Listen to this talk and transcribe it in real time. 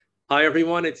Hi,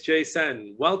 everyone. It's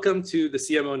Jason. Welcome to the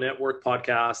CMO Network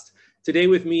podcast. Today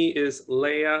with me is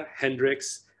Leeya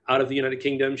Hendricks out of the United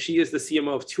Kingdom. She is the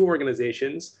CMO of two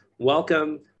organizations.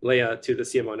 Welcome, Leeya, to the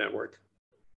CMO Network.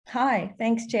 Hi,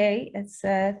 thanks, Jay. It's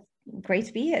great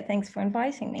to be here. Thanks for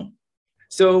inviting me.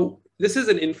 So this is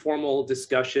an informal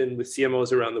discussion with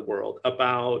CMOs around the world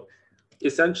about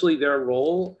essentially their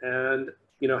role and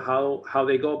how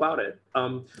they go about it.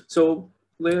 So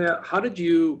Leeya, how did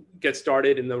you get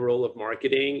started in the role of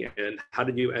marketing and how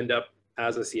did you end up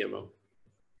as a CMO?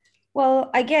 Well,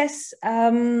 I guess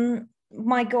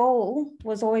my goal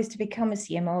was always to become a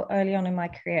CMO early on in my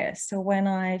career. So when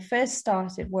I first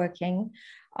started working,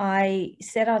 I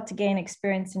set out to gain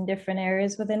experience in different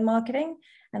areas within marketing.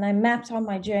 And I mapped on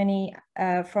my journey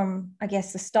from, I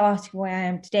guess, the start to where I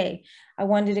am today. I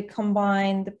wanted to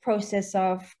combine the process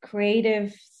of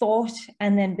creative thought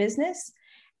and then business.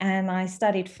 And I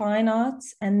studied fine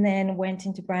arts and then went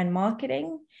into brand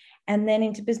marketing and then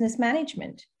into business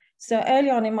management. So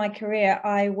early on in my career,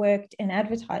 I worked in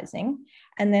advertising,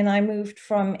 and then I moved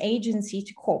from agency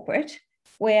to corporate,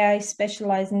 where I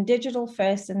specialized in digital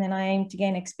first, and then I aimed to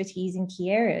gain expertise in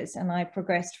key areas. And I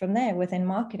progressed from there within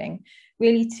marketing,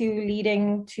 really to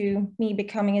leading to me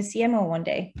becoming a CMO one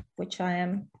day, which I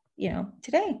am,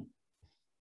 today.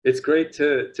 It's great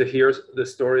to hear the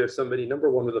story of somebody,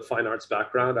 number one, with a fine arts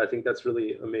background. I think that's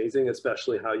really amazing,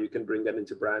 especially how you can bring that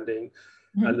into branding.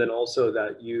 Mm-hmm. And then also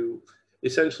that you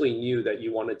essentially knew that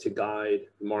you wanted to guide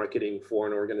marketing for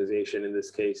an organization. In this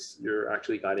case, you're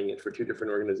actually guiding it for two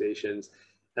different organizations.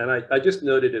 And I just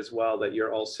noted as well that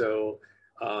you're also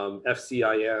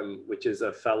FCIM, which is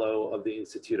a fellow of the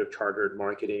Institute of Chartered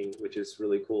Marketing, which is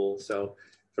really cool. So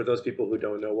for those people who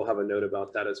don't know, we'll have a note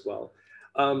about that as well.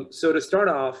 So to start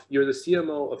off, you're the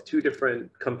CMO of two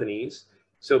different companies.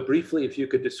 So briefly, if you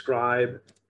could describe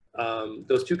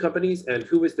those two companies and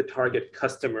who is the target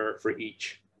customer for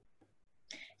each.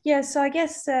 Yeah, so I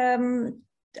guess, Delta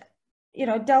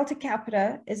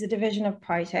Capita is a division of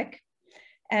Prytek,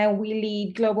 and we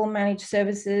lead global managed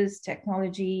services,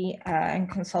 technology, and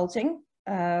consulting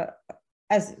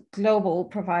as global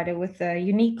provider with a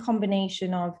unique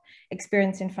combination of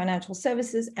experience in financial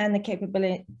services and the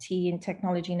capability in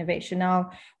technology innovation.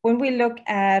 Now, when we look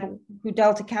at who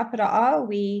Delta Capita are,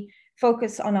 we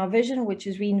focus on our vision, which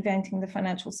is reinventing the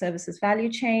financial services value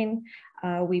chain.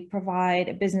 We provide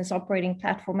a business operating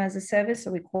platform as a service,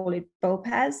 so we call it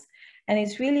BOPAS. And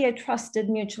it's really a trusted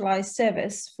mutualized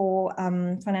service for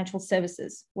financial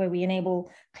services, where we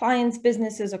enable clients,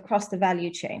 businesses across the value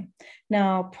chain.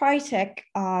 Now, Prytek,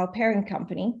 our parent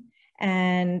company,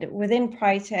 and within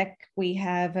Prytek, we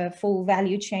have a full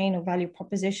value chain or value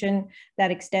proposition that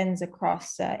extends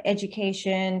across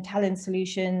education, talent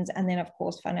solutions, and then, of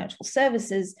course, financial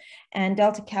services. And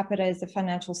Delta Capita is the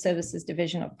financial services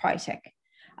division of Prytek.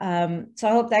 So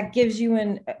I hope that gives you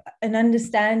an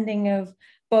understanding of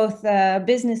both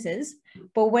businesses.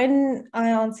 But when I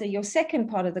answer your second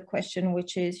part of the question,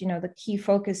 which is, the key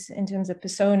focus in terms of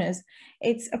personas,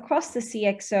 it's across the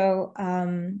CXO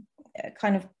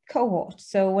kind of cohort.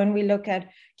 So when we look at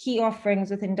key offerings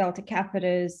within Delta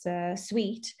Capita's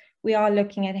suite, we are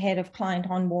looking at head of client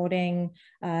onboarding,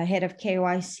 head of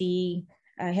KYC,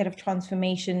 head of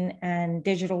transformation and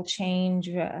digital change.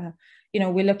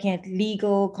 We're looking at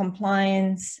legal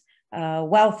compliance,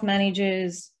 wealth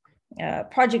managers,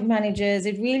 project managers.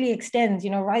 It really extends,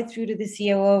 right through to the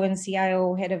COO and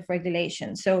CIO, head of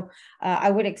regulation. So I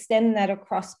would extend that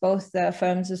across both the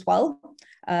firms as well.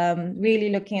 Really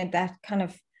looking at that kind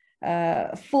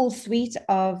of full suite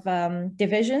of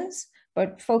divisions,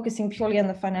 but focusing purely on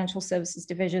the financial services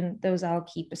division. Those are our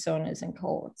key personas and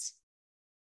cohorts.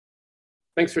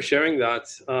 Thanks for sharing that.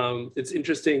 It's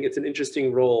interesting. It's an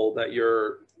interesting role that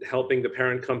you're helping the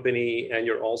parent company and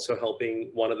you're also helping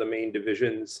one of the main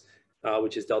divisions,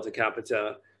 which is Delta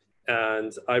Capita.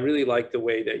 And I really like the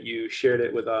way that you shared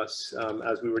it with us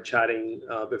as we were chatting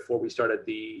before we started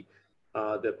the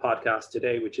podcast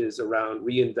today, which is around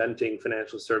reinventing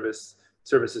financial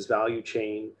services value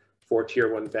chain for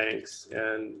tier one banks.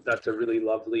 And that's a really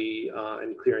lovely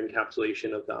and clear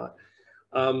encapsulation of that.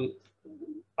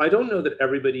 I don't know that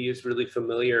everybody is really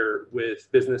familiar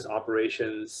with business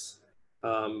operations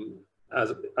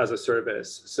as a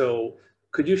service. So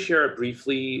could you share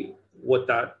briefly what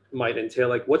that might entail?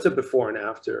 Like what's a before and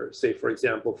after, say, for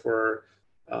example, for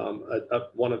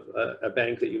a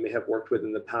bank that you may have worked with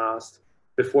in the past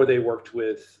before they worked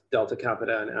with Delta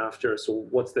Capita and after? So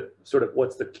what's the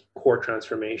core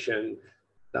transformation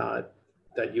that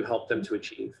you help them to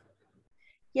achieve?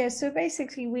 Yeah, so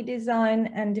basically we design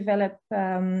and develop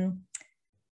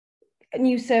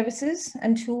new services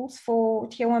and tools for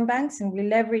tier one banks, and we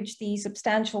leverage the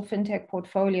substantial fintech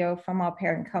portfolio from our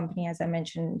parent company, as I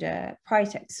mentioned,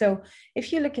 Prytek. So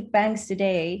if you look at banks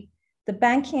today, the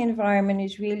banking environment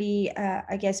is really,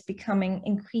 I guess, becoming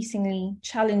increasingly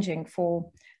challenging for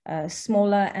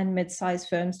smaller and mid-sized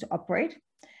firms to operate.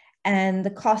 And the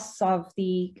costs of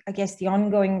the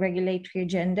ongoing regulatory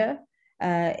agenda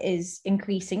is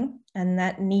increasing, and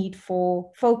that need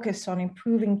for focus on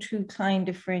improving true client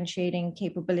differentiating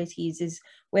capabilities is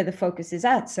where the focus is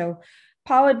at. So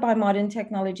powered by modern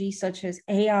technology such as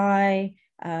AI,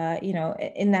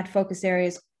 in that focus area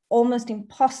is almost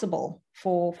impossible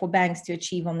for banks to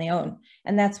achieve on their own.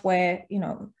 And that's where,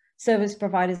 service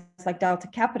providers like Delta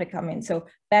Capita come in. So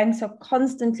banks are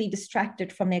constantly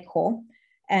distracted from their core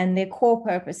and their core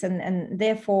purpose. And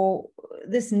therefore,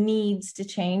 this needs to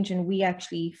change, and we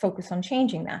actually focus on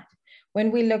changing that.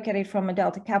 When we look at it from a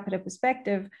Delta Capita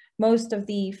perspective, most of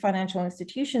the financial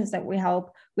institutions that we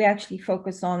help, we actually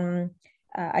focus on,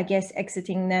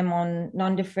 exiting them on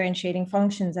non-differentiating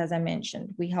functions, as I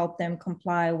mentioned. We help them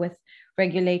comply with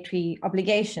regulatory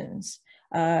obligations.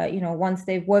 Once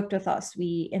they've worked with us,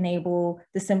 we enable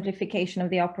the simplification of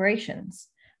the operations.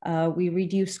 We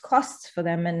reduce costs for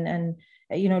them and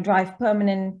drive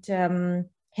permanent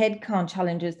headcount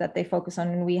challenges that they focus on,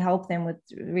 and we help them with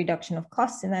reduction of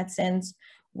costs in that sense.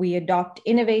 We adopt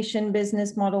innovation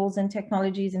business models and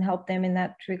technologies and help them in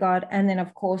that regard. And then,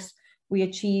 of course, we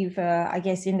achieve,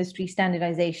 industry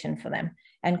standardization for them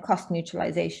and cost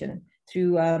neutralization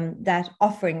through that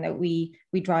offering that we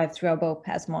drive through our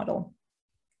BOPAS model.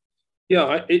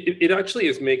 Yeah, it actually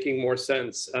is making more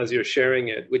sense as you're sharing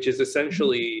it, which is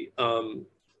essentially,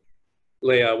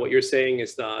 Leeya, what you're saying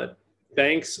is that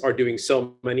banks are doing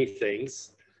so many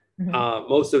things.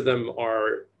 Most of them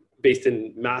are based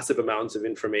in massive amounts of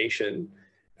information.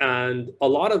 And a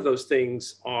lot of those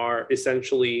things are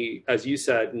essentially, as you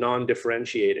said,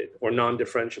 non-differentiated or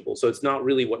non-differentiable. So it's not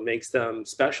really what makes them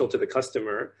special to the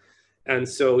customer. And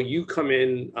so you come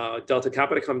in, Delta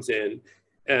Capita comes in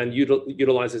and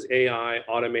utilizes AI,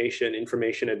 automation,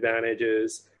 information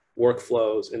advantages,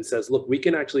 workflows, and says, look, we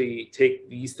can actually take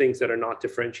these things that are not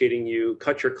differentiating you,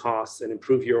 cut your costs, and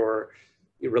improve your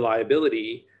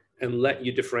reliability, and let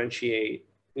you differentiate,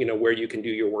 where you can do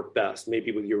your work best,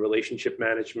 maybe with your relationship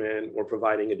management or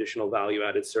providing additional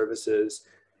value-added services.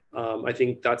 I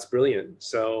think that's brilliant.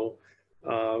 So,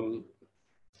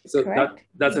 that's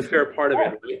a fair part of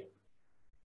it, right?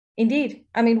 Indeed.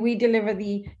 I mean, we deliver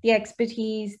the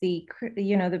expertise, the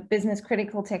business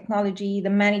critical technology, the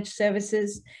managed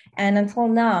services. And until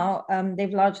now,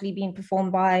 they've largely been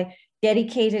performed by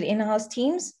dedicated in-house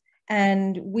teams.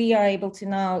 And we are able to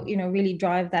now, really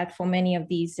drive that for many of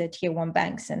these tier one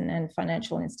banks and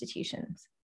financial institutions.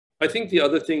 I think the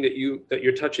other thing that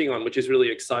you're touching on, which is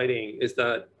really exciting, is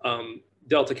that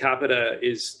Delta Capita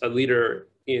is a leader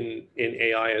in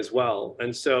AI as well.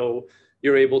 And so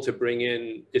you're able to bring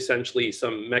in essentially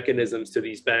some mechanisms to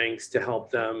these banks to help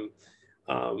them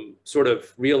sort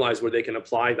of realize where they can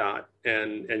apply that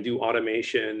and do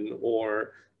automation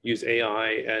or use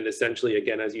AI. And essentially,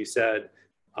 again, as you said,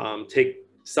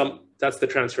 that's the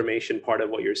transformation part of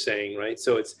what you're saying, right?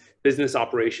 So it's business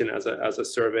operation as a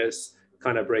service,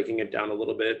 kind of breaking it down a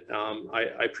little bit.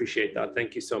 I appreciate that.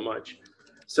 Thank you so much.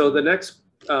 So the next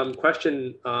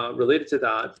question related to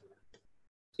that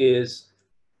is,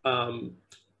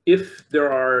 if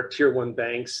there are tier one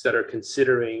banks that are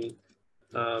considering,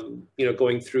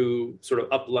 going through sort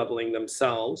of up leveling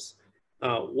themselves,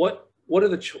 what are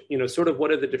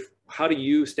the, how do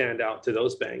you stand out to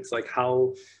those banks? Like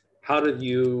how do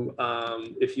you,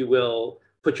 if you will,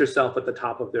 put yourself at the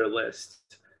top of their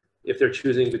list if they're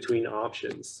choosing between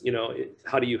options?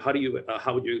 How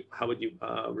would you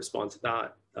respond to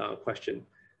that question?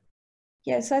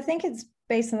 Yeah, so I think it's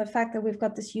based on the fact that we've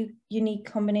got this unique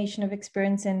combination of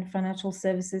experience in financial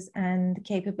services and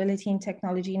capability in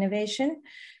technology innovation.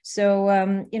 So,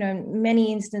 in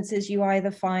many instances, you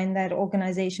either find that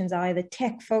organizations are either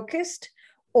tech focused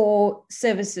or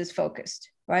services focused,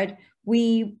 right?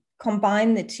 We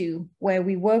combine the two, where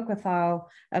we work with our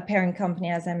parent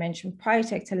company, as I mentioned,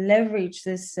 Prytek, to leverage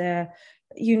this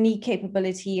unique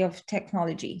capability of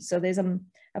technology. So there's a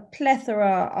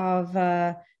plethora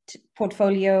of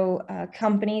portfolio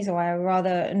companies, or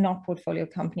rather not portfolio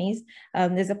companies.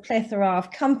 There's a plethora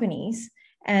of companies,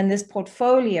 and this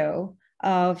portfolio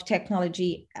of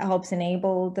technology helps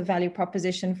enable the value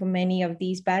proposition for many of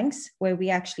these banks, where we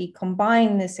actually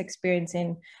combine this experience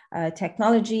in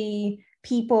technology,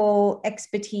 people,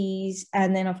 expertise,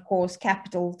 and then of course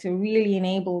capital to really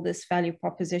enable this value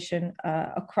proposition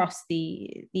across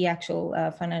the actual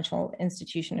financial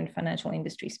institution and financial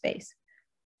industry space.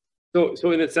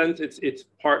 So in a sense, it's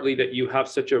partly that you have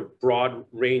such a broad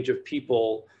range of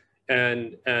people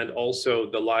and also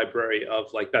the library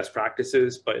of like best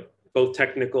practices, but both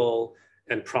technical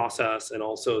and process and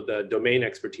also the domain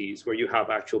expertise where you have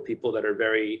actual people that are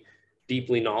very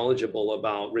deeply knowledgeable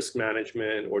about risk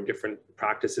management or different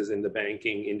practices in the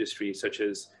banking industry, such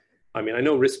as, I mean, I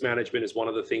know risk management is one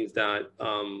of the things that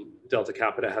Delta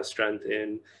Capita has strength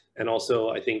in, and also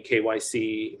I think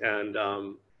KYC and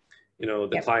you know,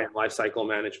 the client lifecycle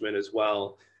management as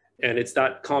well. And it's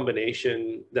that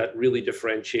combination that really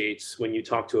differentiates when you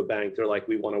talk to a bank, they're like,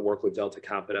 we want to work with Delta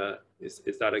Capita. Is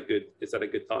that a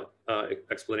good thought,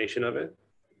 explanation of it?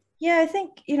 Yeah, I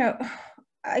think, you know,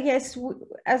 I guess,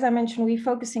 as I mentioned, we're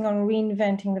focusing on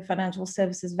reinventing the financial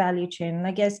services value chain. And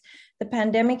I guess the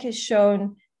pandemic has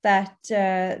shown that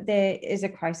there is a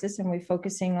crisis, and we're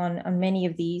focusing on many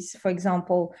of these. For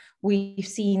example, we've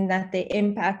seen that the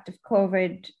impact of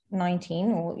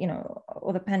COVID-19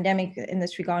 or the pandemic in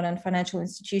this regard on financial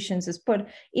institutions has put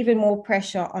even more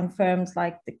pressure on firms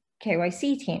like the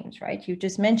KYC teams, right? You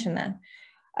just mentioned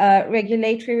that.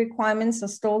 Regulatory requirements are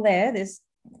still there.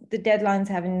 The deadlines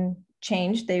haven't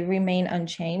changed, they remain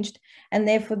unchanged. And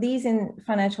therefore, these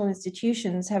financial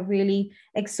institutions have really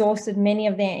exhausted many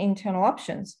of their internal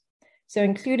options. So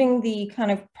including the kind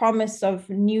of promise of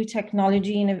new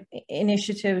technology and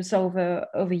initiatives over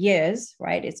years,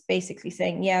 right? It's basically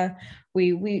saying, yeah,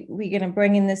 we're going to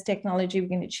bring in this technology, we're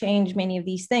going to change many of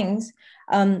these things,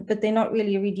 but they're not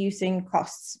really reducing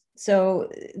costs. So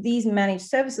these managed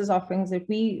services offerings that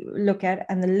we look at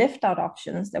and the lift out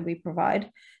options that we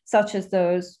provide, such as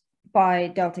those by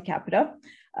Delta Capita,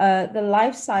 the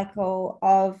life cycle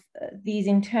of these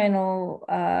internal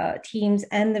teams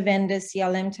and the vendor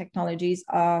CLM technologies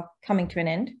are coming to an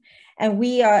end. And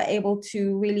we are able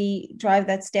to really drive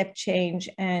that step change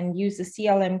and use the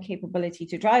CLM capability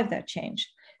to drive that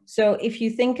change. So if you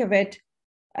think of it,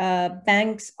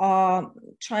 banks are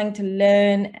trying to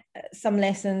learn some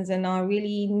lessons and are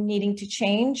really needing to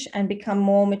change and become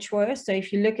more mature. So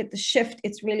if you look at the shift,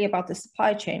 it's really about the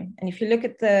supply chain. And if you look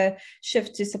at the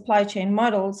shift to supply chain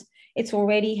models, it's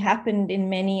already happened in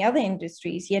many other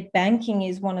industries, yet banking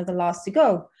is one of the last to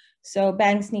go. So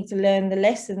banks need to learn the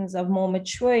lessons of more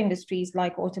mature industries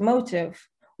like automotive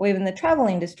or even the travel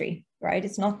industry, right?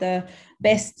 It's not the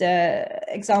best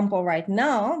example right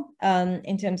now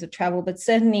in terms of travel, but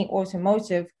certainly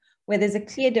automotive, where there's a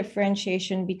clear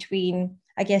differentiation between,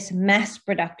 I guess, mass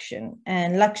production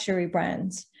and luxury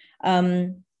brands.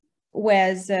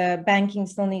 Whereas banking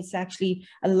still needs to actually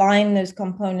align those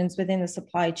components within the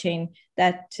supply chain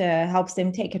that helps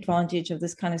them take advantage of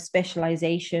this kind of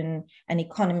specialization and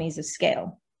economies of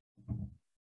scale.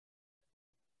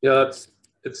 Yeah,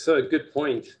 it's a good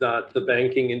point that the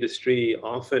banking industry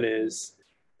often is,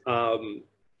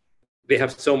 they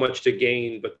have so much to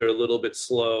gain, but they're a little bit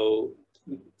slow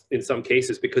in some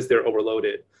cases because they're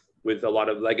overloaded with a lot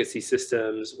of legacy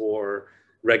systems or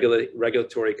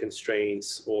regulatory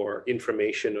constraints or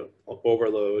information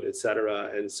overload, et cetera.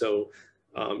 And so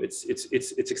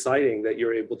it's exciting that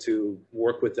you're able to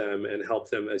work with them and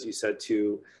help them, as you said,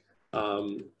 to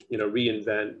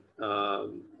reinvent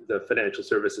the financial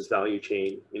services value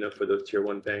chain, for those tier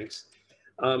one banks.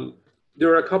 There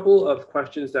are a couple of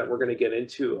questions that we're going to get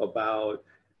into about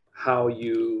how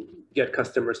you get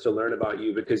customers to learn about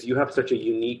you, because you have such a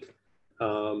unique,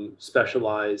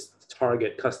 specialized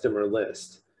target customer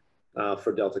list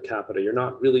for Delta Capita. You're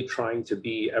not really trying to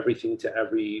be everything to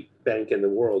every bank in the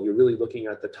world. You're really looking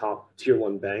at the top tier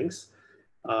one banks.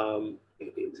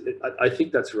 I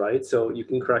think that's right. So you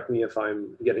can correct me if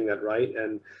I'm getting that right.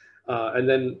 And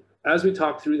then as we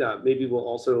talk through that, maybe we'll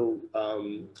also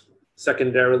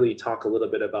secondarily talk a little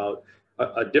bit about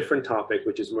a different topic,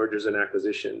 which is mergers and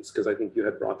acquisitions, because I think you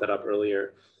had brought that up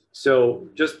earlier. So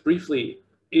just briefly,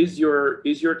 is your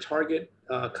target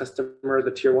customer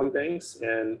the tier one banks?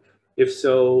 And if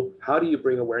so, how do you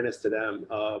bring awareness to them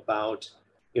about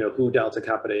who Delta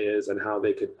Capita is and how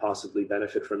they could possibly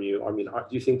benefit from you? I mean, do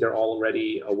you think they're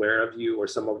already aware of you, or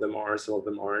some of them are, some of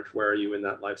them aren't? Where are you in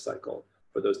that life cycle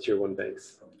for those tier one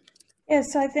banks?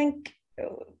 Yes, I think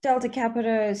Delta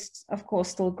Capita is, of course,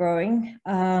 still growing.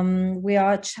 We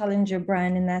are a challenger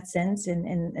brand in that sense,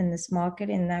 in this market,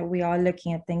 in that we are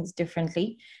looking at things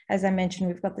differently. As I mentioned,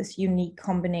 we've got this unique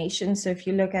combination. So if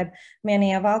you look at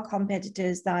many of our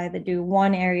competitors, they either do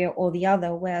one area or the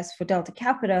other, whereas for Delta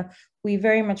Capita, we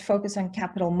very much focus on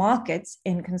capital markets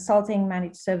in consulting,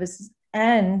 managed services,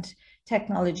 and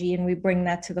technology, and we bring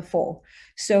that to the fore.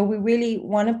 So we really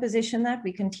want to position that.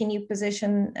 We continue to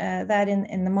position that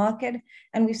in the market,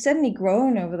 and we've certainly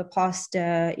grown over the past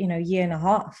year and a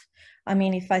half. I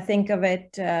mean, if I think of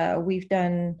it, we've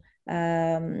done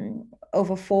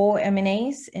over 4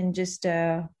 M&As in just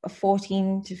a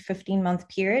 14 to 15 month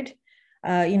period.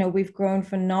 We've grown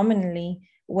phenomenally.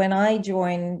 When I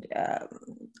joined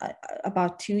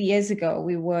about 2 years ago,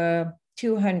 we were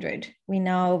 200. We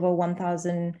now over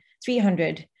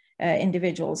 1,300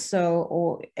 individuals,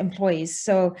 or employees.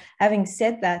 So having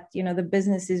said that, the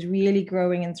business is really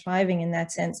growing and thriving in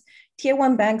that sense. Tier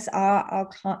 1 banks are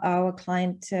our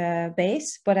client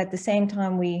base, but at the same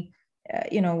time,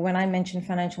 when I mention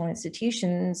financial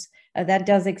institutions, that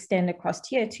does extend across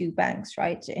tier 2 banks,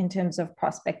 right? In terms of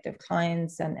prospective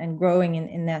clients and growing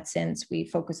in that sense. We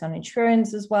focus on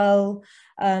insurance as well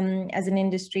as an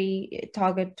industry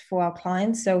target for our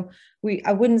clients. So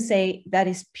I wouldn't say that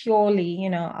is purely,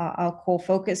 our core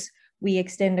focus. We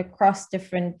extend across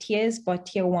different tiers, but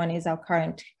tier 1 is our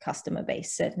current customer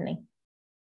base, certainly.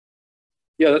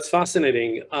 Yeah, that's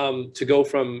fascinating. To go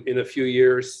from, in a few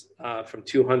years, from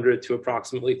 200 to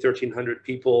approximately 1,300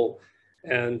 people,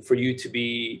 and for you to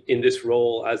be in this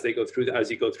role as you go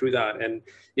through that, and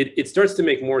it starts to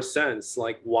make more sense,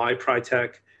 like why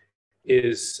Prytek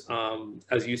is,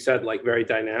 as you said, like very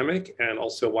dynamic, and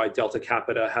also why Delta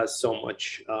Capita has so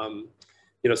much,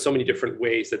 so many different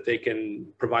ways that they can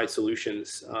provide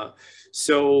solutions.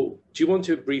 So do you want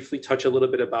to briefly touch a little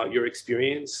bit about your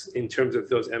experience in terms of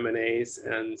those M&As,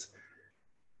 and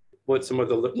what are some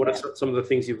of the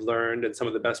things you've learned and some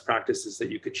of the best practices that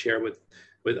you could share with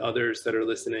others that are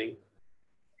listening?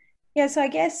 Yeah, so I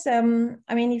guess,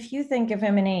 if you think of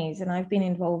M&As, and I've been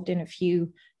involved in a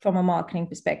few from a marketing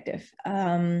perspective,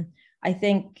 I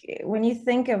think when you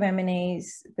think of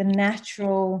M&As, the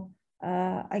natural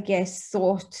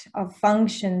thought of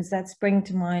functions that spring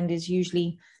to mind is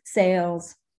usually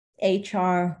sales,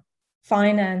 HR,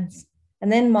 finance,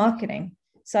 and then marketing.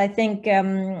 So I think,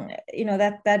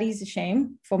 that is a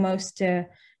shame for most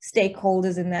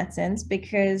stakeholders in that sense,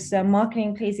 because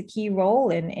marketing plays a key role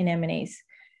in M&As.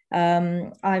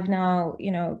 I've now,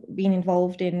 been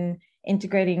involved in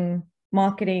integrating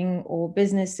marketing or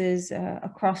businesses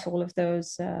across all of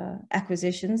those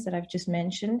acquisitions that I've just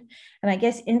mentioned. And I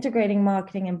guess integrating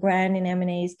marketing and brand in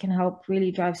M&As can help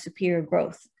really drive superior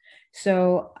growth.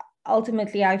 So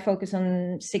ultimately, I focus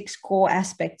on 6 core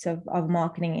aspects of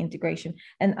marketing integration.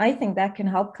 And I think that can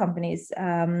help companies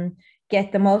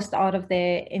get the most out of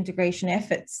their integration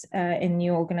efforts in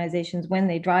new organizations when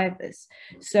they drive this.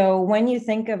 So when you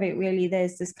think of it, really,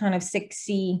 there's this kind of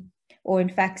 6C, or in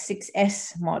fact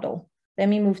 6S model. Let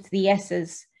me move to the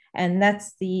S's. And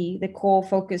that's the core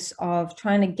focus of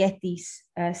trying to get these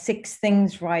 6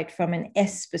 things right from an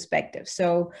S perspective.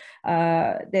 So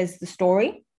there's the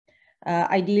story.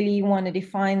 Ideally, you want to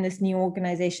define this new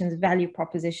organization's value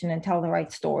proposition and tell the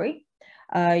right story.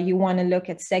 You want to look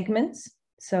at segments.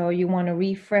 So you want to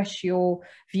refresh your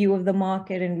view of the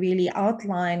market and really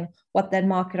outline what that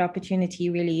market opportunity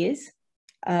really is.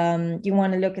 You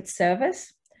want to look at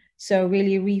service. So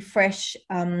really refresh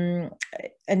and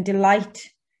delight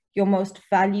your most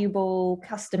valuable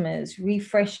customers,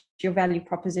 refresh your value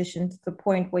proposition to the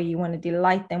point where you want to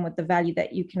delight them with the value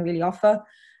that you can really offer.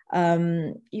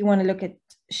 You want to look at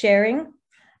sharing.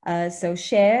 So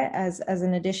share as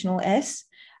an additional S,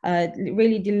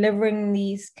 really delivering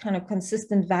these kind of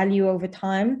consistent value over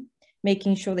time,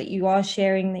 making sure that you are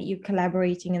sharing, that you're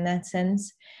collaborating in that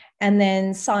sense. And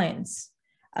then science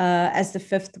as the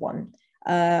 5th one.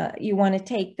 You want to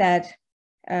take that,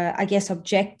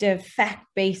 objective,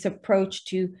 fact-based approach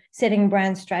to setting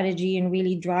brand strategy and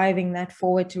really driving that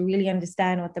forward to really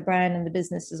understand what the brand and the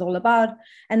business is all about.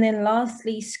 And then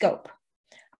lastly, scope.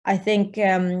 I think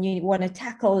you want to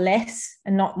tackle less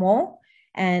and not more.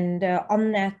 And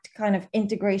on that kind of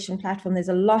integration platform, there's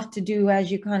a lot to do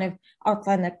as you kind of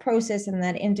outline that process and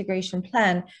that integration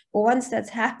plan. But once that's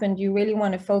happened, you really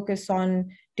want to focus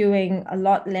on doing a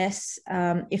lot less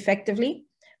effectively,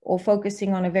 or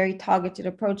focusing on a very targeted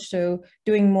approach. So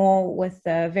doing more with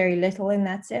very little in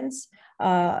that sense.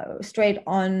 Straight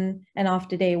on and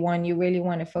after day 1, you really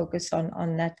want to focus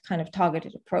on that kind of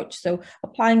targeted approach. So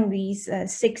applying these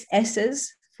 6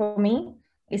 S's for me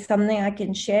is something I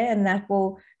can share, and that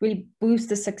will really boost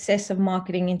the success of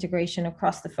marketing integration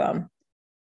across the firm.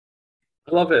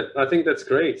 I love it. I think that's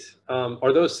great.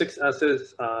 Are those 6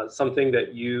 S's something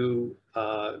that you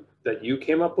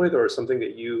came up with, or something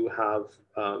that you have?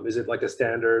 Is it like a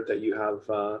standard that you have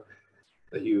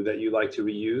that you like to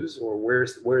reuse, or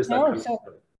where's that coming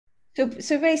from?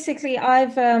 So basically,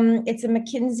 it's a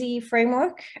McKinsey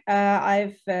framework.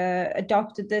 I've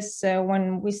adopted this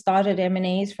when we started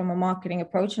M&As from a marketing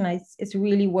approach, and it's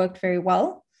really worked very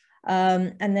well.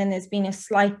 And then there's been a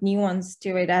slight nuance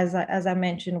to it, as I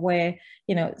mentioned, where,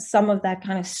 you know, some of that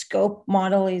kind of scope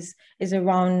model is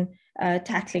around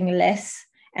tackling less.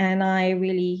 And I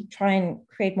really try and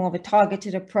create more of a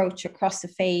targeted approach across the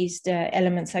phased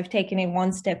elements. I've taken it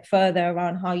one step further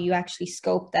around how you actually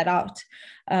scope that out,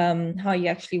 how you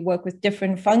actually work with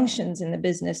different functions in the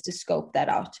business to scope that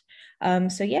out.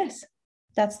 So yes,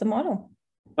 that's the model.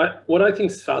 What I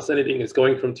think is fascinating is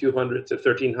going from 200 to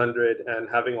 1300 and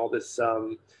having all this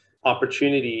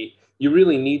opportunity. You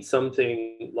really need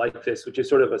something like this, which is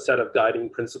sort of a set of guiding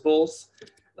principles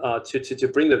to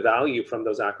bring the value from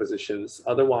those acquisitions.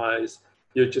 Otherwise,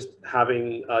 you're just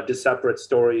having disparate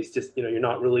stories. Just, you know, you're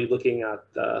not really looking at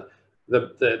the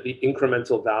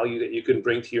incremental value that you can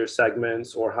bring to your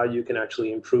segments or how you can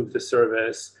actually improve the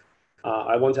service.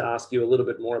 I want to ask you a little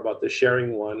bit more about the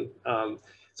sharing one.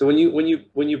 So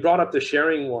when you brought up the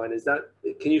sharing one,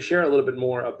 can you share a little bit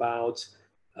more about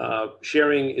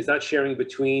sharing? Is that sharing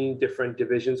between different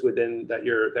divisions within that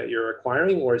you're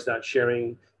acquiring, or is that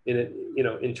sharing in it, you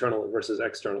know, internal versus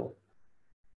external?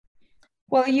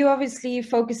 Well, you're obviously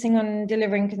focusing on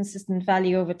delivering consistent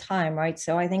value over time, right?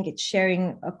 So I think it's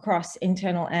sharing across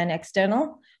internal and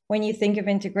external. When you think of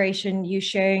integration, you're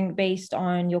sharing based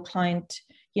on your client,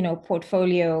 you know,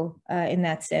 portfolio in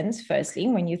that sense. Firstly,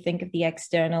 when you think of the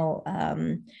external,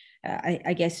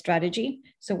 I guess, strategy.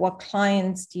 So what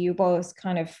clients do you both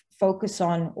kind of focus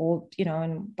on, or, you know,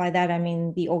 and by that I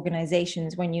mean the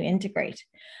organizations when you integrate.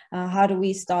 How do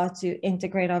we start to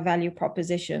integrate our value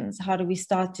propositions? How do we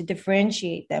start to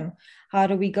differentiate them? How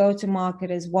do we go to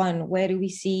market as one? Where do we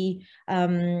see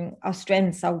our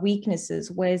strengths, our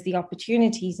weaknesses? Where's the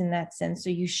opportunities in that sense?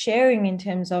 So you're sharing in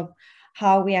terms of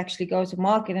how we actually go to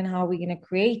market and how we're going to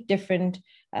create different,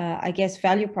 I guess,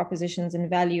 value propositions and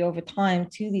value over time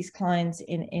to these clients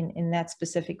in that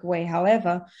specific way.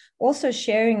 However, also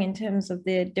sharing in terms of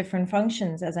the different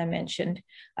functions, as I mentioned.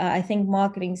 I think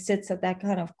marketing sits at that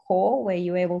kind of core where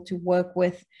you're able to work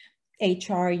with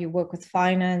HR, you work with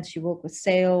finance, you work with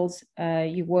sales,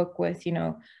 you work with, you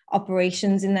know,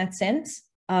 operations in that sense.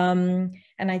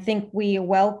 And I think we are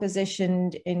well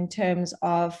positioned in terms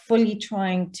of fully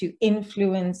trying to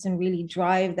influence and really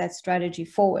drive that strategy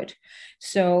forward.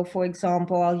 So, for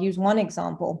example, I'll use one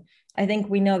example. I think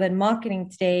we know that marketing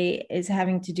today is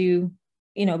having to do,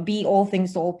 you know, be all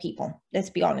things to all people. Let's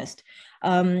be honest.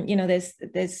 You know,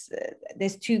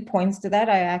 there's 2 points to that.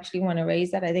 I actually want to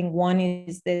raise that. I think one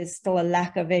is there's still a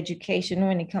lack of education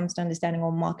when it comes to understanding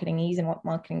what marketing is and what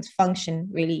marketing's function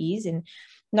really is, and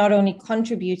not only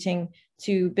contributing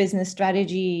to business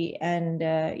strategy and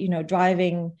you know,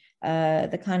 driving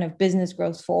the kind of business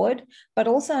growth forward, but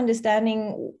also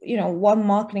understanding, you know, what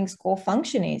marketing's core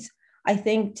function is. I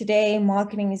think today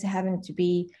marketing is having to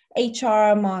be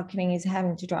HR, marketing is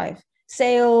having to drive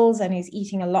sales, and is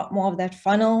eating a lot more of that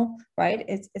funnel, right?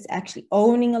 It's actually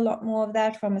owning a lot more of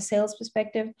that from a sales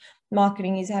perspective.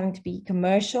 Marketing is having to be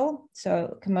commercial.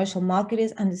 So commercial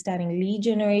marketers understanding lead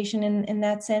generation in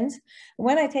that sense.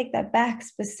 When I take that back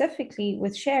specifically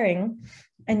with sharing,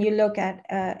 and you look at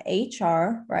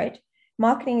HR, right?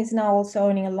 Marketing is now also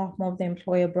owning a lot more of the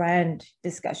employer brand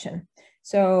discussion.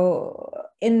 So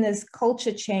in this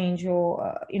culture change,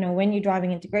 or, you know, when you're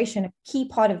driving integration, a key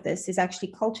part of this is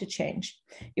actually culture change.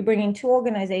 You're bringing two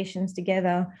organizations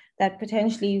together that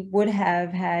potentially would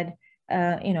have had,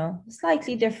 you know,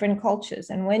 slightly different cultures.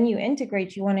 And when you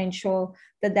integrate, you want to ensure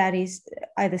that that is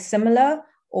either similar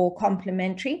or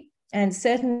complementary. And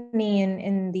certainly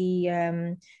in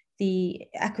the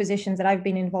acquisitions that I've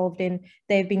been involved in,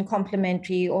 they've been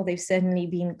complementary, or they've certainly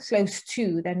been close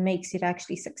to, that makes it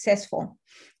actually successful.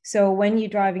 So when you're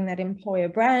driving that employer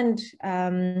brand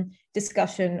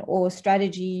discussion or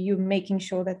strategy, you're making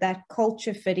sure that that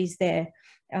culture fit is there.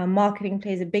 Marketing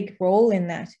plays a big role in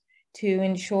that, to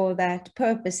ensure that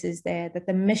purpose is there, that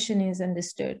the mission is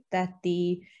understood, that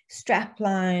the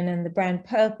strapline and the brand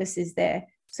purpose is there,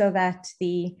 so that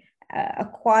the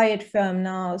acquired firm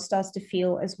now starts to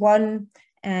feel as one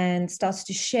and starts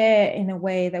to share in a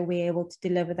way that we're able to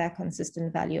deliver that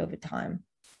consistent value over time.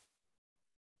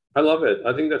 I love it.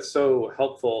 I think that's so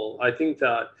helpful. I think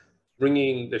that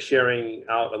bringing the sharing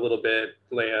out a little bit,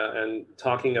 Leeya, and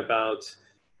talking about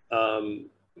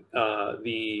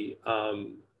the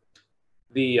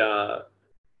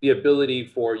ability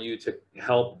for you to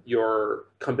help your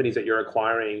companies that you're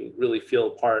acquiring really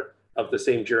feel part of the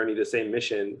same journey, the same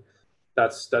mission.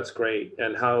 That's great.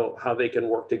 And how they can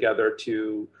work together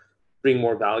to bring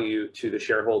more value to the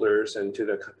shareholders and to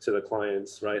the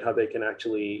clients, right? How they can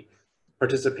actually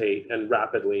participate and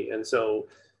rapidly. And so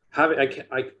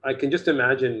I can just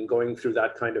imagine going through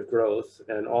that kind of growth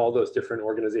and all those different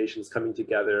organizations coming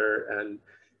together and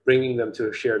bringing them to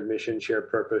a shared mission, shared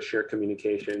purpose, shared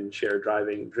communication, shared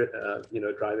driving,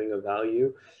 driving of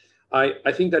value.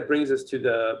 I think that brings us to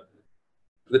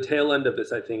the tail end of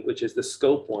this, I think, which is the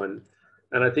scope one.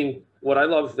 And I think what I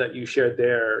love that you shared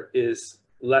there is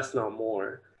less, not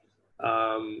more.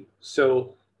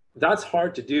 So that's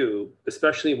hard to do,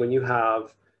 especially when you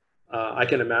have, I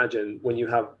can imagine when you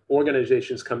have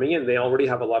organizations coming in, they already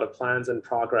have a lot of plans and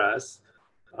progress.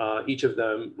 Each of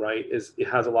them, right, it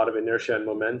has a lot of inertia and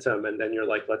momentum, and then you're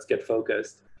like, let's get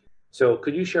focused. So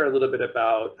could you share a little bit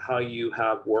about how you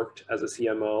have worked as a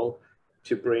CMO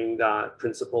to bring that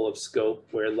principle of scope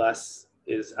where less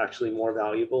is actually more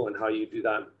valuable, and how you do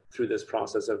that through this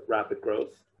process of rapid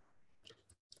growth?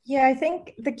 Yeah, I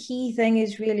think the key thing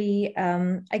is really,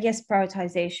 I guess,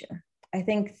 prioritization. I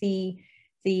think the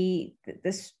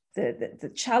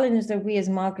challenge that we as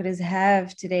marketers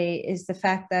have today is the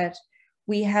fact that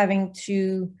we having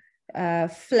to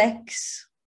flex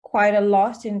quite a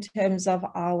lot in terms of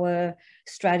our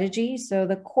strategy. So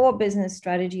the core business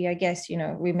strategy, I guess,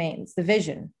 remains the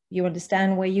vision. You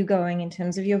understand where you're going in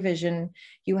terms of your vision.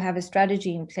 You have a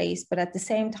strategy in place, but at the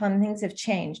same time, things have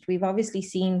changed. We've obviously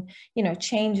seen,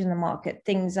 change in the market.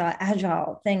 Things are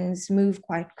agile. Things move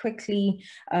quite quickly,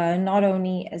 not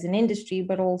only as an industry,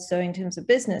 but also in terms of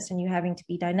business. And you having to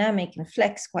be dynamic and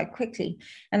flex quite quickly.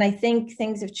 And I think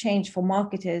things have changed for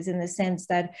marketers in the sense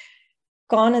that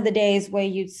gone are the days where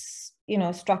you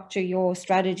structure your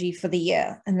strategy for the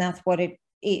year, and that's what it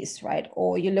is, right?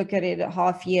 Or you look at it a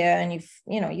half year and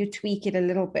you tweak it a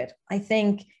little bit. I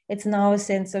think it's now a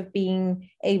sense of being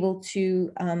able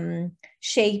to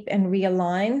shape and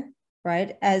realign,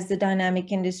 right, as the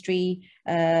dynamic industry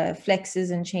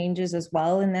flexes and changes as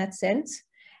well in that sense.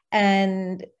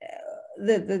 And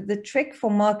the trick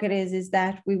for marketers is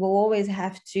that we will always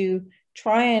have to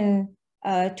try and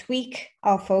tweak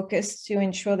our focus to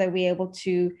ensure that we're able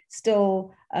to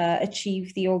still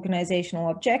achieve the organizational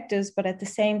objectives, but at the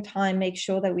same time, make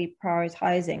sure that we're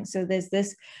prioritizing. So there's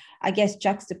this, I guess,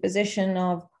 juxtaposition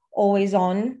of always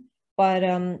on, but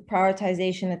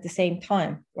prioritization at the same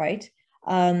time, right?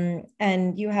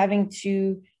 And you having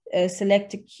to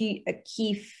select a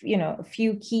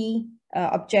few key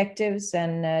objectives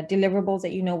and deliverables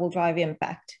that will drive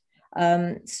impact.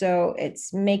 So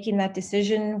it's making that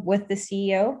decision with the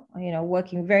CEO,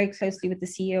 working very closely with the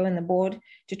CEO and the board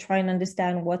to try and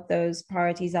understand what those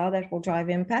priorities are that will drive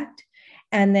impact,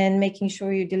 and then making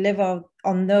sure you deliver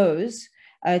on those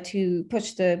to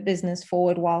push the business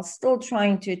forward while still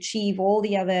trying to achieve all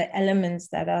the other elements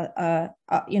that are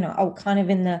kind of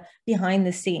in the behind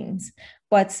the scenes,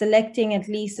 but selecting at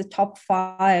least the top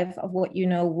 5 of what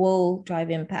will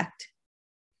drive impact.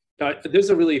 There's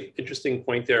a really interesting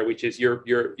point there, which is you're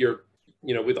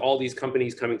with all these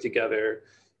companies coming together,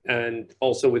 and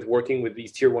also with working with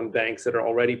these tier 1 banks that are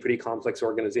already pretty complex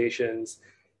organizations,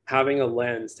 having a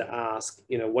lens to ask,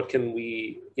 what can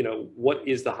we, what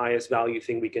is the highest value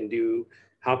thing we can do?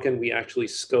 How can we actually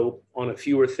scope on a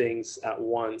fewer things at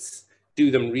once, do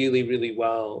them really, really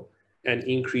well, and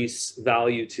increase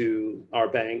value to our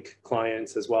bank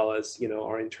clients as well as,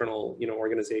 our internal,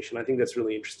 organization? I think that's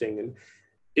really interesting. And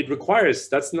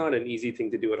that's not an easy thing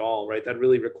to do at all, right? That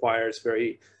really requires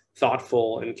very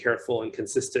thoughtful and careful and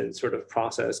consistent sort of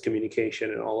process,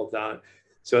 communication, and all of that.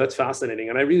 So that's fascinating.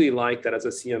 And I really like that as a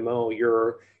CMO,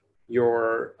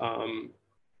 you're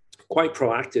quite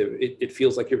proactive. It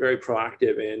feels like you're very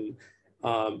proactive in,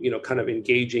 kind of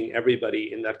engaging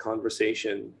everybody in that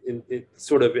conversation in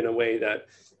sort of in a way that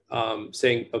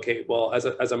saying, okay, well, as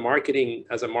a marketing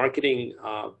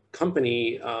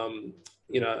company,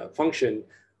 function,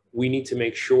 we need to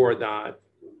make sure that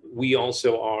we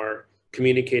also are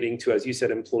communicating to, as you said,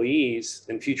 employees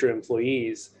and future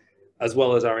employees, as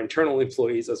well as our internal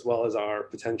employees, as well as our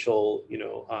potential,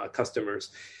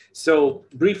 customers. So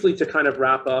briefly to kind of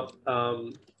wrap up,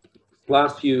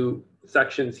 last few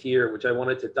sections here, which I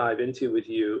wanted to dive into with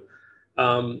you.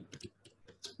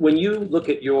 When you look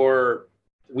at your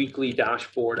weekly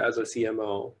dashboard as a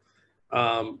CMO,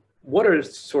 what are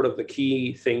sort of the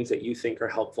key things that you think are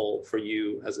helpful for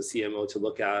you as a CMO to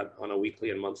look at on a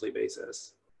weekly and monthly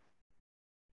basis?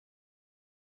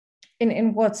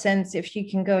 In what sense, if you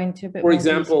can go into a bit more? For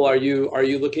example, detail. are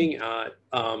you looking at,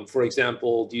 for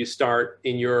example, do you start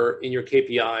in your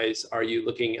KPIs, are you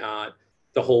looking at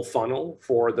the whole funnel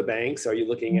for the banks? Are you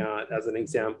looking at, as an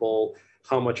example,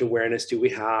 how much awareness do we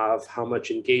have? How much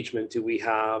engagement do we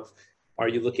have? Are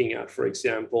you looking at, for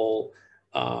example,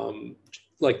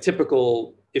 like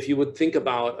typical, if you would think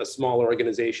about a small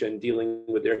organization dealing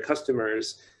with their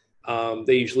customers,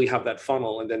 they usually have that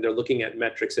funnel, and then they're looking at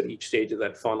metrics at each stage of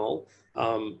that funnel.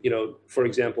 You know, for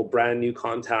example, brand new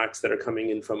contacts that are coming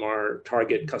in from our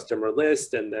target customer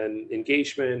list, and then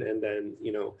engagement, and then,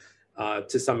 you know,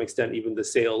 to some extent, even the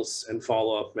sales and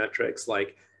follow-up metrics,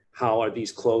 like how are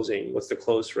these closing? What's the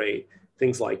close rate?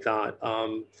 Things like that.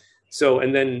 So,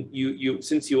 and then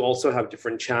since you also have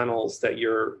different channels that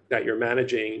you're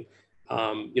managing,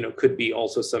 you know, could be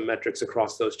also some metrics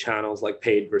across those channels, like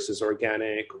paid versus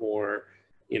organic, or,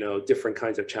 you know, different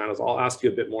kinds of channels. I'll ask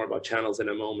you a bit more about channels in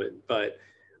a moment, but,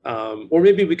 or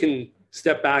maybe we can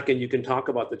step back and you can talk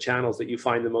about the channels that you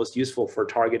find the most useful for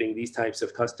targeting these types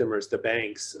of customers, the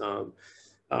banks,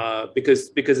 because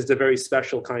it's a very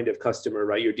special kind of customer,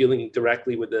 right? You're dealing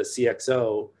directly with the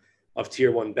CXO of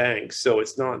tier 1 banks. So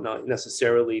it's not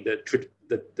necessarily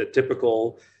the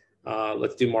typical,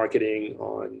 let's do marketing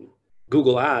on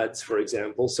Google Ads, for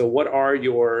example. So what are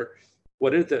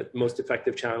the most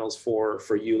effective channels for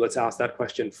you? Let's ask that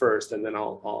question first, and then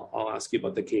I'll ask you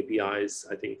about the KPIs.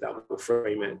 I think that will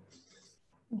frame it.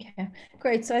 Okay,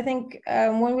 great. So I think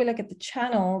when we look at the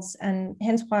channels, and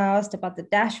hence why I asked about the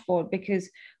dashboard, because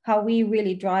how we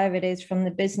really drive it is from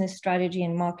the business strategy,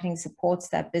 and marketing supports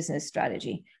that business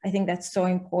strategy. I think that's so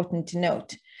important to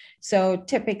note. So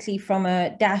typically from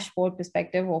a dashboard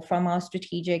perspective, or from our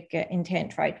strategic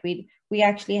intent, right, we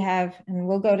actually have, and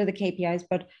we'll go to the KPIs,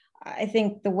 but I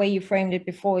think the way you framed it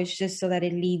before is just so that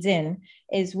it leads in,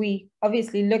 is we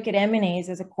obviously look at M&As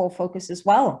as a core focus as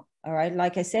well. All right.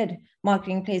 Like I said,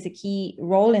 marketing plays a key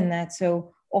role in that.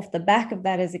 So off the back of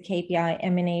that, as a KPI,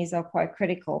 M&As are quite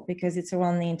critical, because it's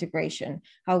around the integration.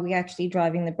 How are we actually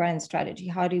driving the brand strategy?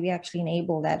 How do we actually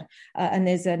enable that? And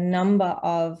there's a number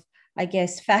of, I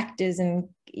guess, factors and,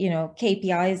 you know,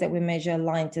 KPIs that we measure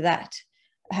aligned to that.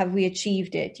 Have we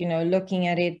achieved it? You know, looking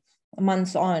at it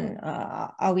months on,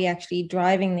 are we actually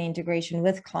driving the integration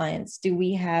with clients? Do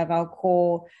we have our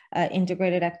core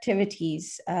integrated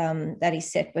activities that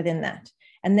is set within that?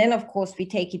 And then, of course, we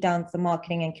take it down to the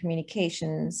marketing and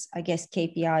communications, I guess,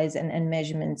 KPIs and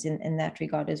measurements in that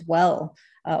regard as well,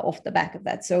 off the back of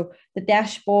that. So the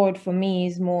dashboard for me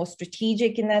is more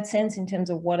strategic in that sense, in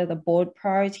terms of what are the board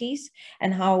priorities,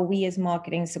 and how are we as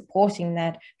marketing supporting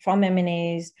that, from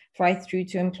M&As right through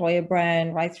to employer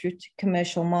brand, right through to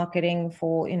commercial marketing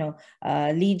for, you know,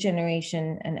 lead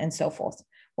generation and so forth.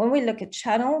 When we look at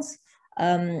channels,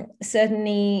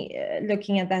 certainly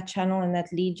looking at that channel and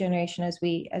that lead generation, as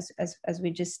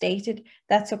we just stated,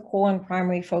 that's a core and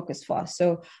primary focus for us.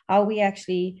 So how are we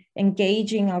actually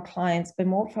engaging our clients, but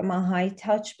more from a high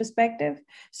touch perspective?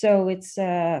 So it's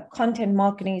content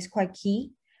marketing is quite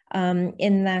key,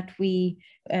 in that we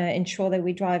ensure that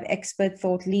we drive expert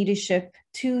thought leadership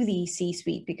to the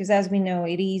C-suite, because as we know,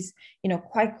 it is, you know,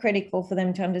 quite critical for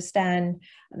them to understand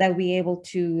that we're able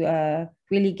to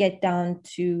really get down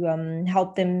to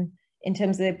help them in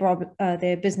terms of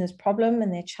their business problem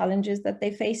and their challenges that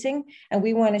they're facing. And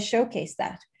we want to showcase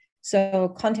that.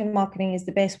 So content marketing is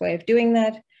the best way of doing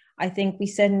that. I think we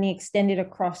certainly extend it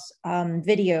across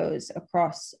videos,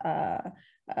 across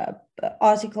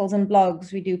articles and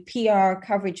blogs. We do PR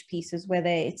coverage pieces, whether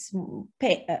it's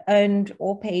earned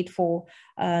or paid for,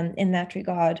 in that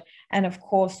regard. And of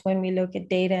course, when we look at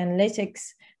data analytics,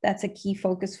 that's a key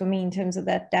focus for me in terms of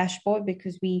that dashboard,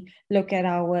 because we look at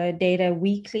our data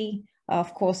weekly,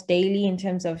 of course, daily in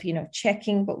terms of, you know,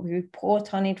 checking, but we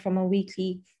report on it from a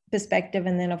weekly perspective,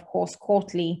 and then of course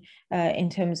quarterly in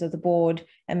terms of the board,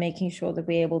 and making sure that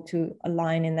we're able to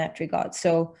align in that regard.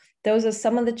 So those are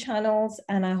some of the channels,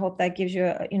 and I hope that gives you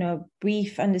a, you know,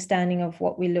 brief understanding of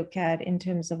what we look at in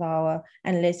terms of our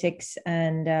analytics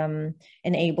and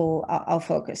enable our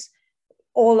focus,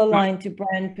 all aligned to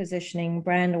brand positioning,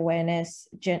 brand awareness,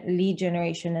 lead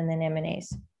generation, and then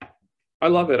M&As. I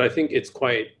love it. I think it's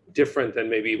quite different than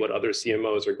maybe what other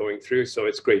CMOs are going through. So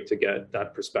it's great to get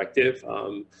that perspective,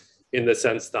 in the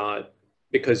sense that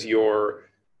because your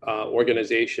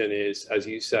organization is, as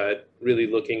you said, really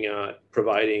looking at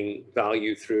providing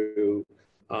value through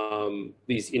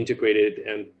these integrated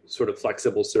and sort of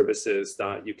flexible services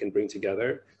that you can bring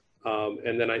together.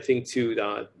 And then I think too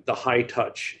that the high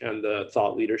touch and the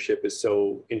thought leadership is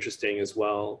so interesting as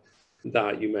well,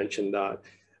 that you mentioned that.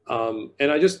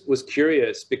 And I just was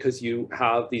curious, because you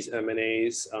have these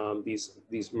M&As,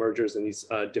 these mergers and these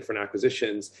different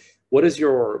acquisitions. What does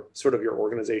your sort of your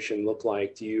organization look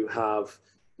like? Do you have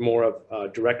more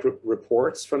of direct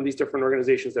reports from these different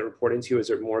organizations that report into you? Is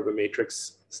it more of a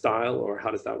matrix style, or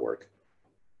how does that work?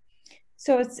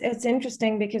 So it's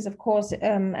interesting because, of course,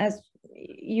 as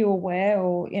you're aware,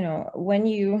 or, you know, when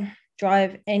you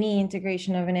drive any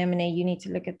integration of an M&A, you need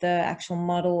to look at the actual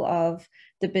model of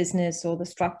the business or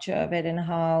the structure of it and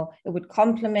how it would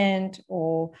complement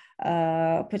or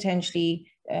potentially,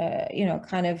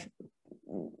 kind of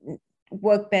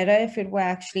work better if it were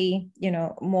actually,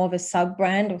 more of a sub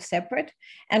brand or separate.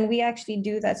 And we actually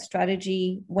do that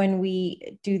strategy when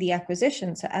we do the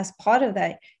acquisition. So as part of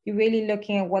that, you're really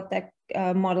looking at what that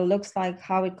model looks like,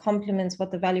 how it complements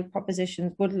what the value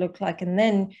propositions would look like. And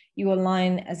then you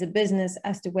align as a business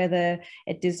as to whether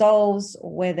it dissolves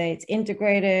or whether it's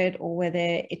integrated or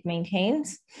whether it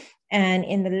maintains. And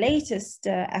in the latest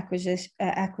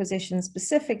acquisition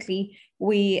specifically,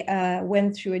 we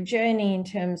went through a journey in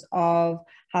terms of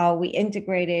how we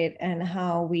integrated and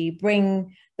how we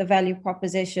bring the value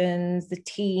propositions, the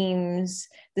teams,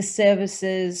 the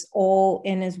services all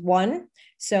in as one.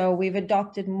 So we've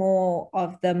adopted more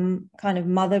of the kind of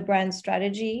mother brand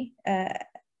strategy,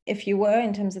 if you were,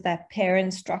 in terms of that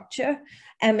parent structure,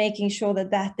 and making sure that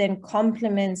that then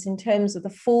complements in terms of the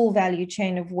full value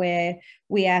chain of where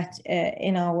we at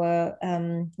in our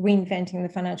reinventing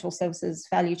the financial services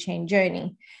value chain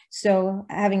journey. So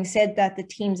having said that, the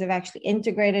teams have actually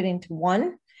integrated into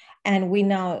one, and we're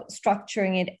now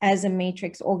structuring it as a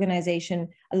matrix organization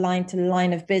aligned to the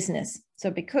line of business.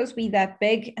 So because we're that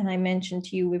big, and I mentioned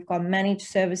to you, we've got managed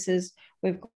services,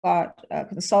 we've got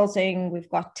consulting, we've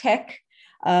got tech,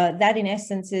 that in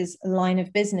essence is a line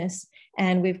of business.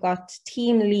 And we've got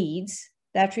team leads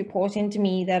that report into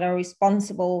me that are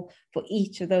responsible for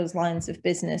each of those lines of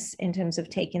business in terms of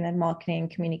taking that marketing and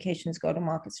communications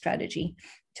go-to-market strategy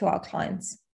to our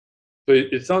clients. So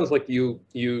it sounds like you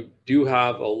do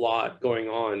have a lot going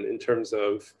on in terms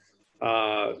of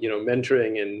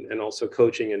mentoring and also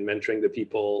coaching and mentoring the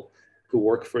people who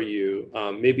work for you.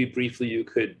 Maybe briefly you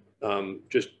could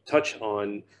just touch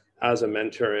on, as a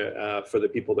mentor for the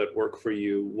people that work for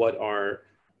you, what are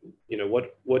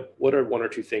one or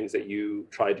two things that you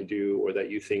try to do or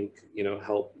that you think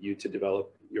help you to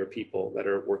develop your people that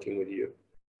are working with you?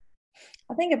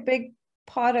 I think a big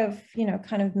part of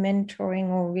kind of mentoring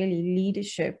or really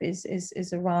leadership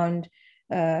is around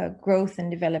growth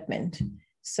and development.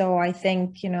 So I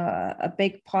think a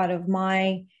big part of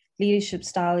my leadership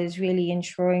style is really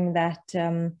ensuring that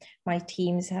my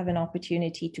teams have an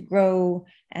opportunity to grow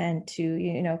and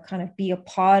to kind of be a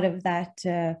part of that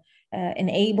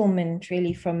enablement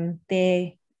really from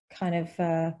their kind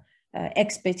of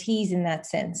expertise in that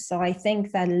sense. So I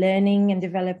think that learning and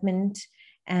development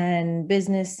and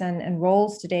business and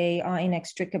roles today are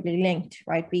inextricably linked,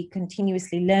 right? We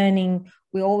continuously learning,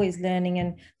 we're always learning,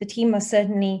 and the team are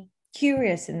certainly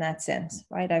curious in that sense,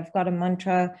 right? I've got a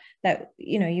mantra that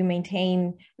you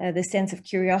maintain the sense of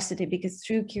curiosity, because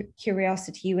through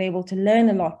curiosity you're able to learn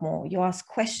a lot more. You ask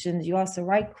questions, you ask the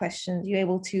right questions, you're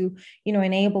able to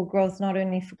enable growth not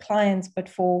only for clients but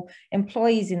for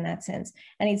employees in that sense.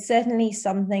 And it's certainly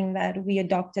something that we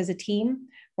adopt as a team,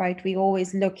 right? We're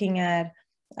always looking at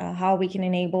how we can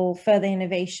enable further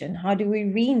innovation. How do we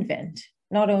reinvent,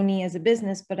 not only as a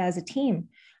business but as a team?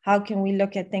 How can we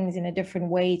look at things in a different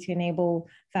way to enable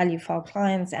value for our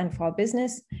clients and for our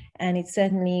business? And it's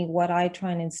certainly what I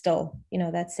try and instill,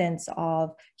 that sense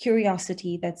of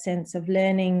curiosity, that sense of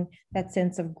learning, that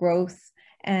sense of growth,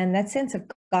 and that sense of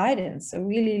guidance. So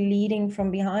really leading from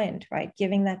behind, right?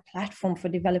 Giving that platform for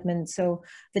development so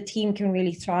the team can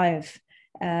really thrive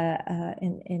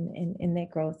in their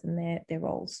growth and their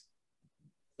roles.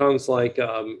 Sounds like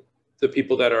the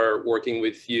people that are working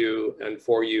with you and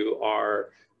for you are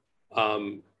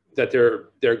that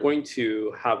they're going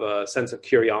to have a sense of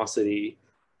curiosity,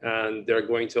 and they're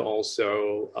going to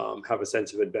also have a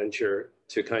sense of adventure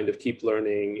to kind of keep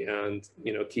learning and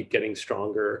keep getting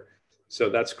stronger. So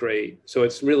that's great. So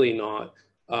it's really not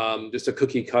just a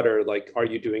cookie cutter, like, are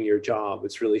you doing your job?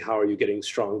 It's really, how are you getting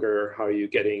stronger? How are you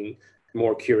getting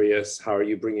more curious? How are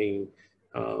you bringing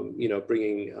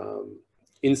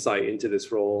insight into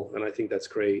this role? And I think that's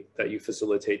great that you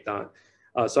facilitate that.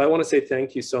 So I want to say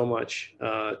thank you so much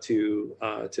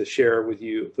to share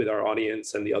with our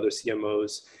audience and the other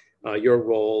CMOs your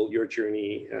role, your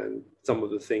journey, and some of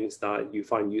the things that you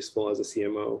find useful as a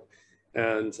CMO.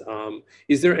 And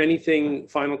is there anything,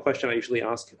 final question I usually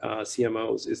ask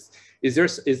CMOs,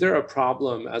 is there a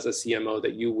problem as a CMO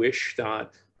that you wish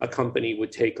that a company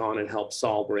would take on and help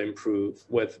solve or improve,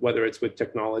 with, whether it's with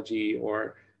technology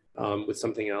or with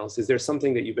something else? Is there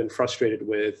something that you've been frustrated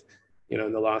with,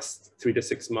 in the last 3 to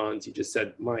 6 months? You just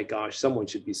said, my gosh, someone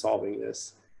should be solving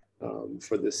this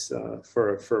for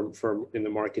in the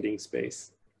marketing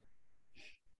space.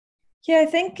 Yeah, I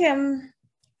think I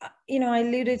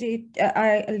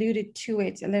alluded to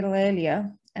it a little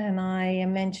earlier, and I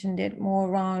mentioned it more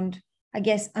around I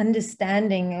guess,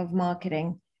 understanding of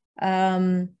marketing.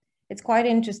 It's quite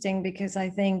interesting because I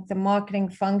think the marketing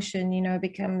function, you know,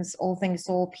 becomes all things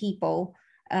to all people.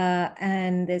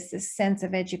 And there's this sense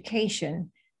of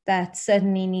education that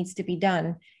certainly needs to be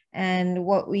done. And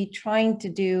what we're trying to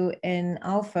do in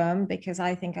our firm, because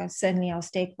I think certainly our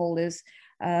stakeholders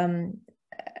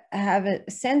have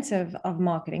a sense of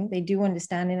marketing. They do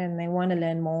understand it and they want to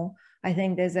learn more. I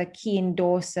think there's a key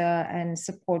endorser and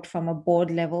support from a board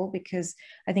level, because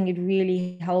I think it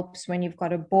really helps when you've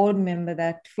got a board member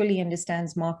that fully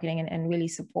understands marketing and really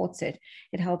supports it.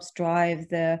 It helps drive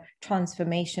the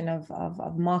transformation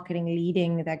of marketing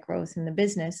leading that growth in the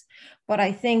business. But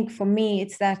I think for me,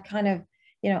 it's that kind of,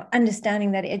 you know,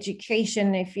 understanding that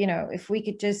education, if we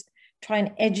could just try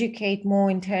and educate more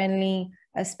internally,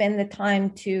 spend the time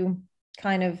to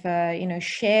kind of,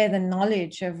 share the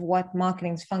knowledge of what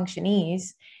marketing's function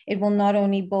is, it will not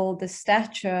only build the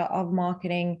stature of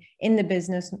marketing in the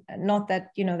business, not that,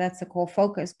 you know, that's the core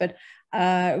focus, but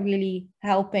really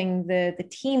helping the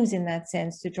teams in that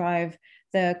sense to drive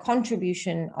the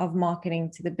contribution of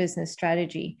marketing to the business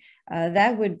strategy.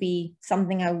 That would be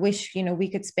something I wish, you know, we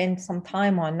could spend some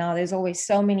time on. Now, there's always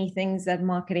so many things that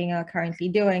marketing are currently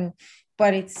doing,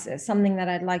 but it's something that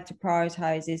I'd like to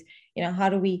prioritize is, you know, how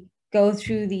do we go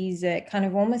through these kind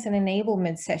of almost an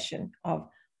enablement session of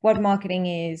what marketing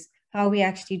is, how we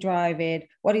actually drive it,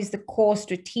 what is the core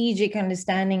strategic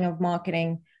understanding of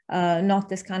marketing, not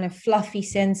this kind of fluffy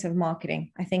sense of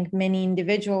marketing. I think many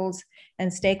individuals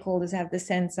and stakeholders have the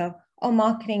sense of, oh,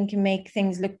 marketing can make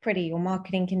things look pretty, or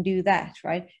marketing can do that,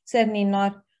 right? Certainly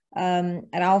not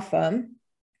at our firm.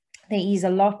 There is a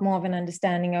lot more of an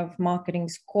understanding of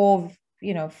marketing's core,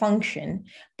 you know, function.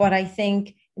 But I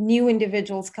think new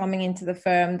individuals coming into the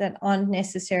firm that aren't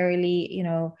necessarily, you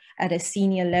know, at a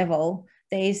senior level,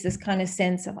 there is this kind of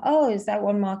sense of, oh, is that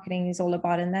what marketing is all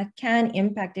about? And that can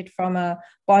impact it from a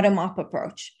bottom-up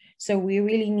approach. So we're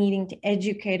really needing to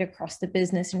educate across the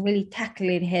business and really tackle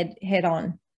it head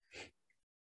on.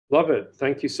 Love it.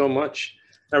 Thank you so much.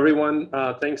 Everyone,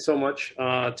 thanks so much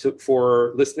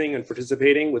for listening and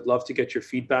participating. Would love to get your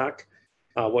feedback,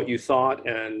 what you thought.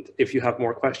 And if you have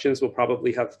more questions, we'll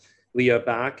probably have Leeya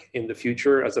back in the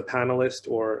future as a panelist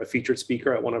or a featured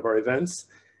speaker at one of our events.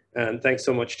 And thanks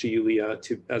so much to you,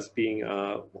 Leeya, as being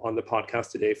on the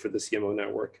podcast today for the CMO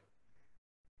Network.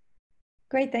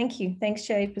 Great, thank you. Thanks,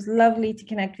 Jay. It was lovely to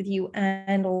connect with you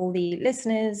and all the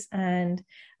listeners and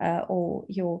all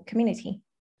your community.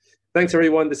 Thanks,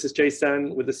 everyone. This is Jay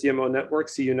Sen with the CMO Network.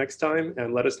 See you next time,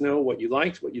 and let us know what you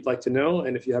liked, what you'd like to know.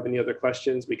 And if you have any other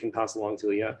questions, we can pass along to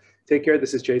Leeya. Take care.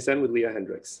 This is Jay Sen with Leeya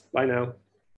Hendricks. Bye now.